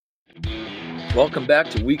Welcome back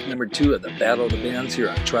to week number 2 of the Battle of the Bands here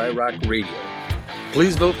on Tri-Rock Radio.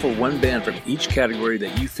 Please vote for one band from each category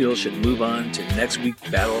that you feel should move on to next week's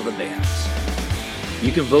Battle of the Bands.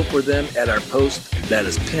 You can vote for them at our post that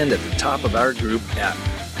is pinned at the top of our group at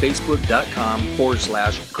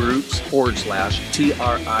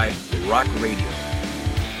facebook.com/groups/TRI Rock Radio.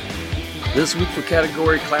 This week for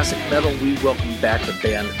category Classic Metal, we welcome back the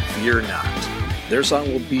band Fear Not. Their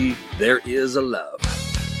song will be There Is a Love.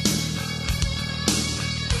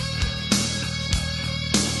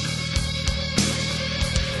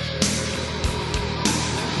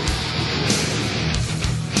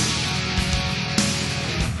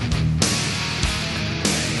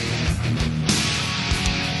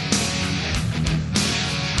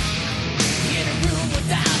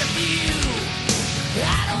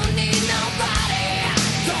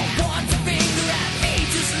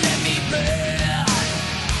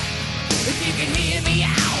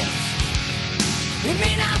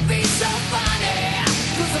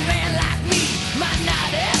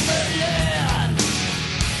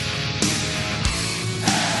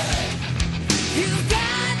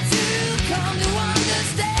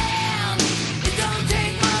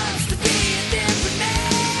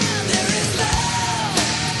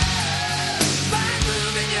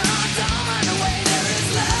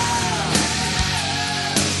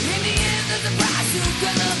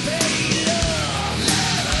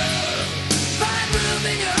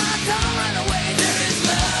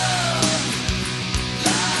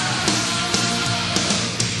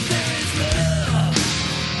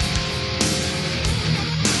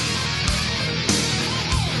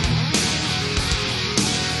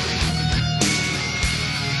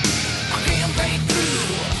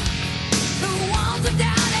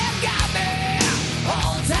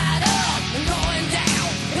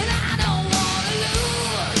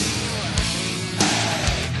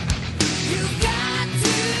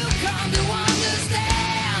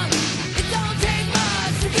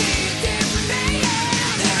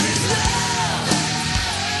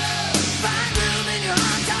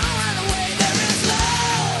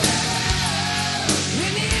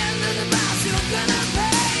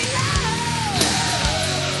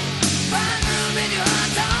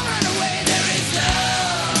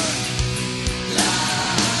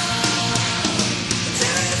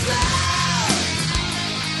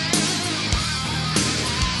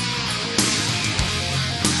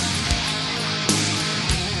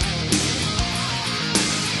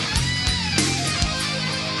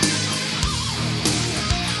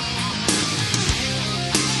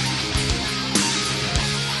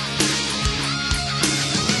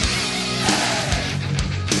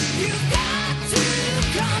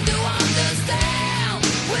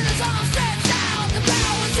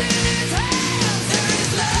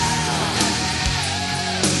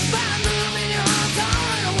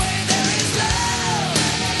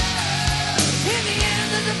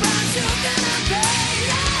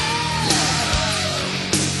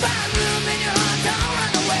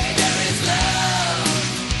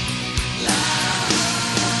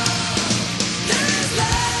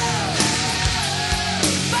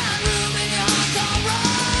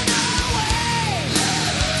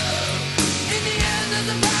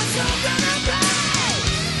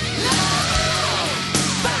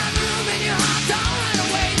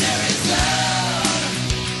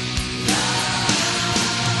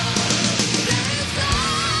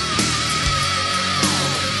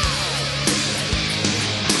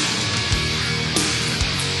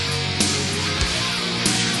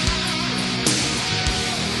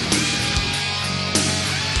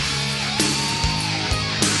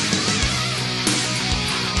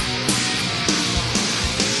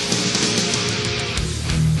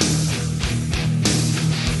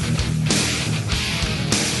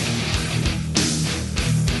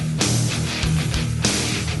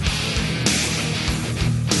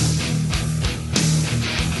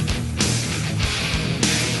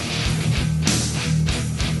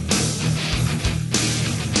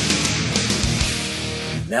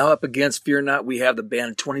 Now up against Fear Not, we have the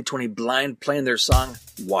band 2020 Blind playing their song,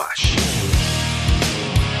 Wash.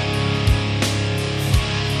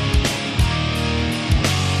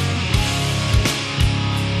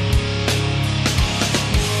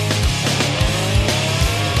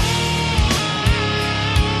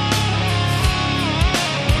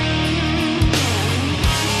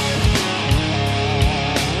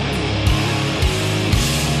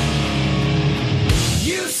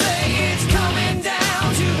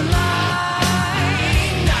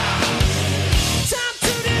 Time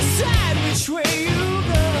to decide.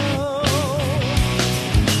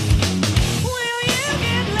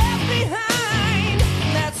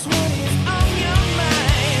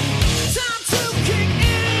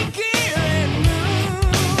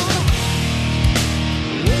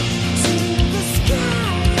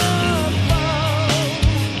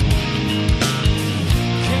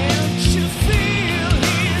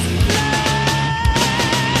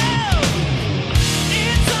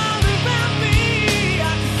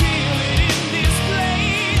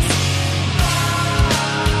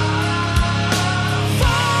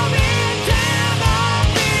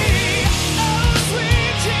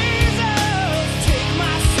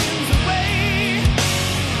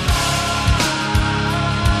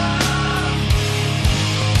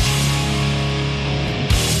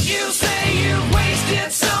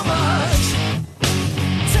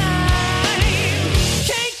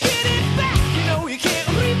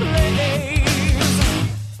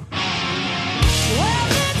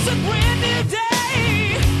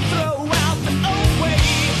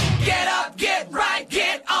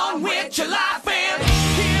 Let your life in.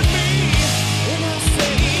 Hear me when I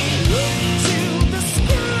say, look to the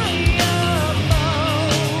sky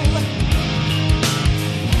above.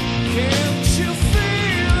 Can't you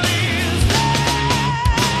feel his love?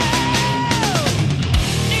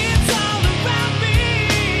 It's all around me.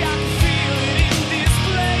 I can feel it in this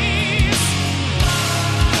place.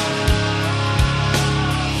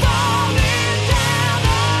 Falling down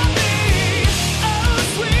on me. Oh,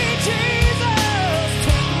 sweet Jesus,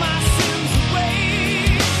 take my sins away.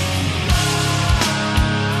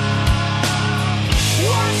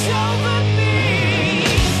 Wash over me.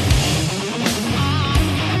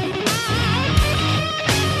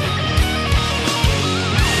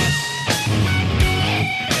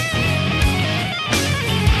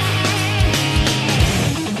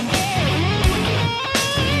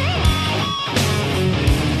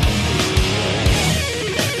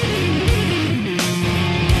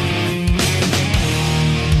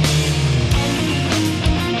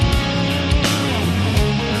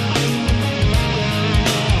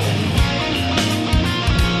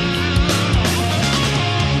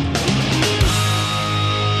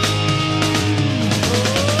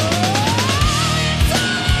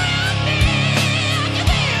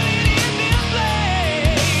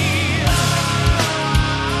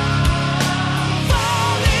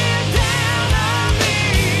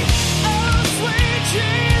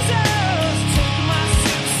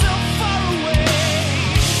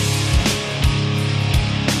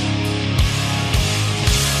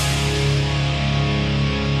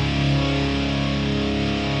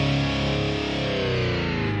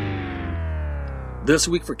 This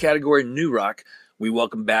week for category New Rock, we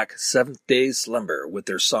welcome back Seventh Day Slumber with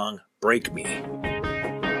their song Break Me.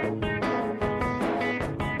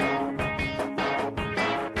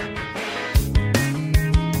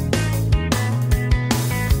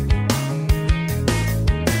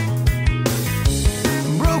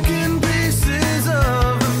 Broken pieces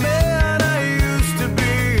of the man I used to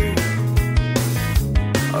be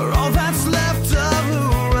are all that's left of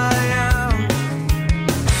who I am.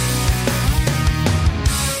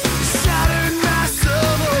 Shattered mass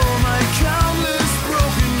of all my countless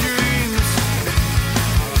broken dreams.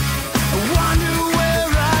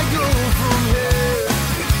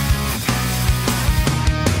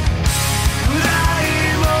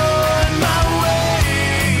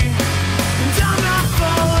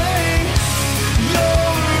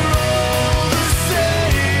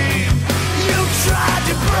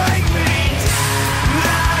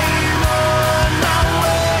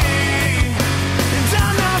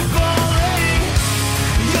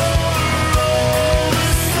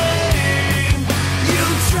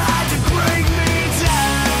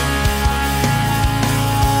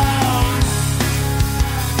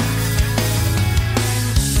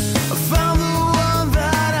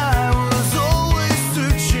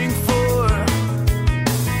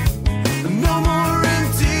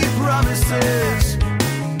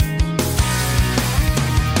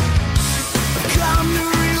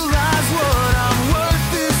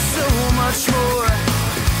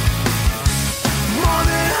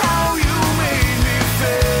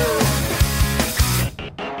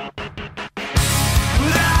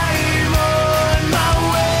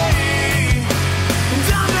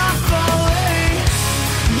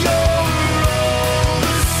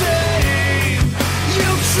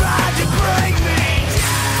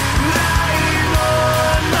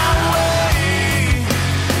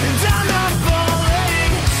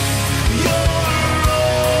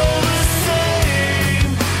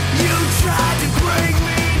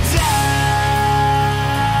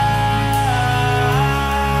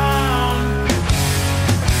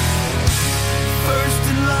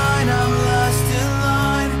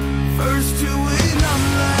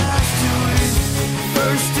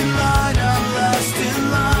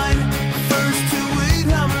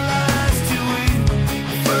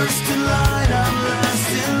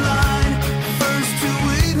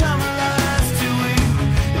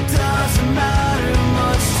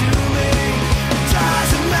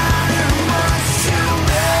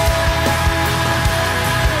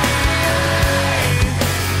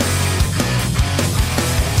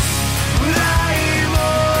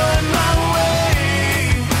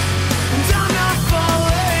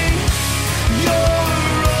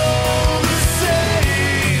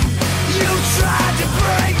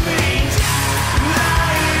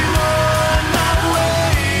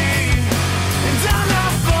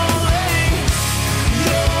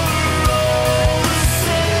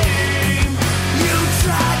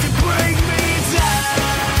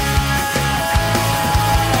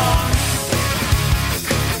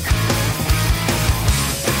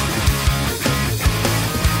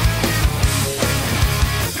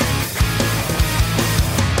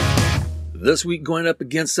 This week, going up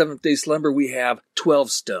against Seventh Day Slumber, we have 12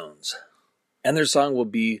 Stones. And their song will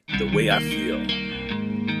be The Way I Feel.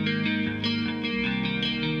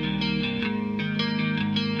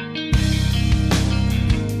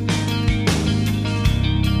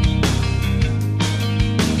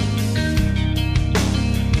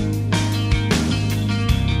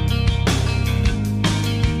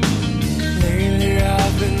 Lately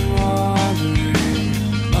I've been wandering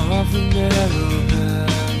off the narrow path.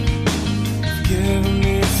 Given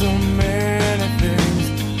me so many things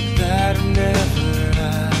that I've never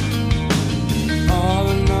had. All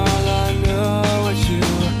in all, I know it's you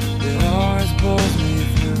that always pulls me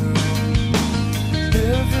through.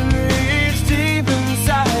 If you reach deep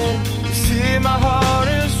inside, you see my heart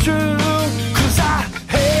is true. 'Cause I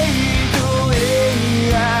hate the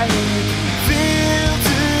way I feel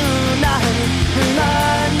tonight, and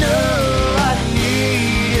I know I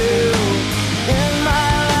need you in my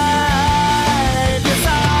life. Yes,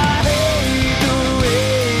 I hate the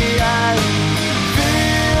way I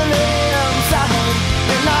feel inside,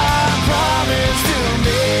 and I promise to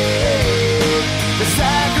make the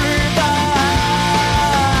sacrifice.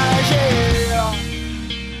 Yeah.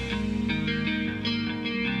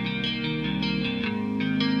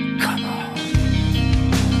 Come on.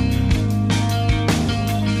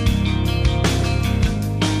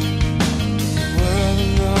 The world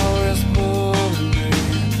always pulling me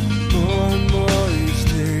more and more each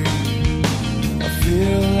day. I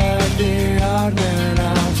feel like the odd man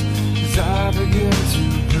out as I begin to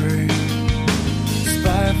pray.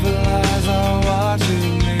 Spiteful eyes are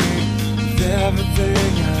watching me with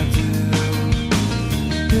everything I do.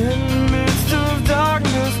 In the midst of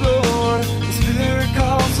darkness, Lord, the Spirit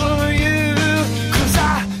calls for you. 'Cause I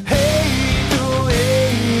hate the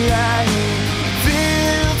way I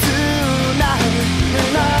feel tonight,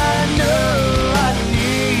 and I know I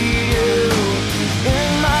need you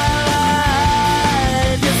in my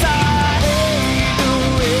life. Yes, I hate the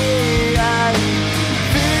way I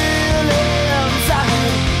feel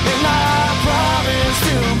inside, and I promise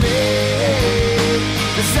to make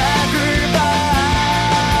the sacrifice.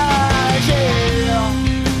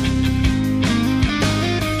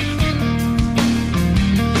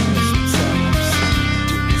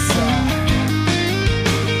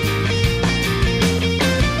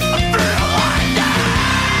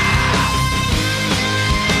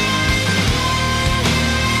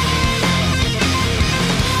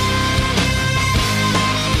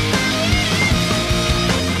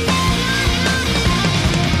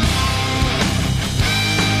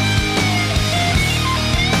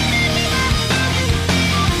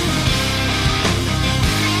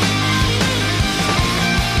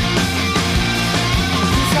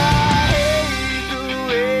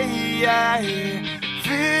 Yeah.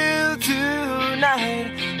 Feel tonight,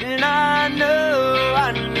 and I know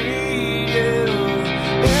I need you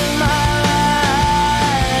in my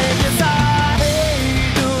life. Yes, I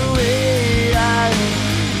hate the way I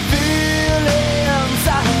feel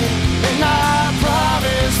inside, and I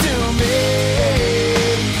promise to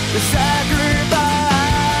make the sacrifice.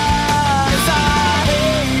 Yes, I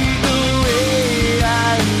hate the way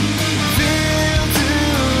I feel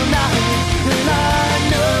tonight, and I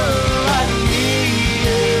know I need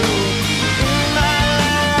you in my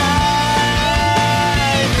life.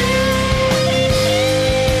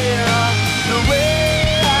 Yeah. The way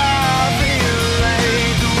I feel,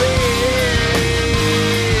 like the way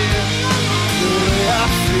I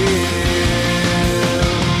feel.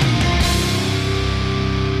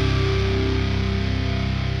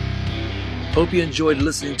 Hope you enjoyed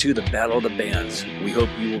listening to the Battle of the Bands. We hope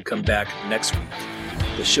you will come back next week.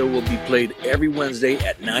 The show will be played every Wednesday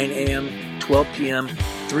at 9 a.m., 12 p.m.,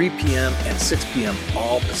 3 p.m., and 6 p.m.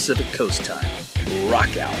 all Pacific Coast time.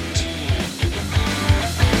 Rock out.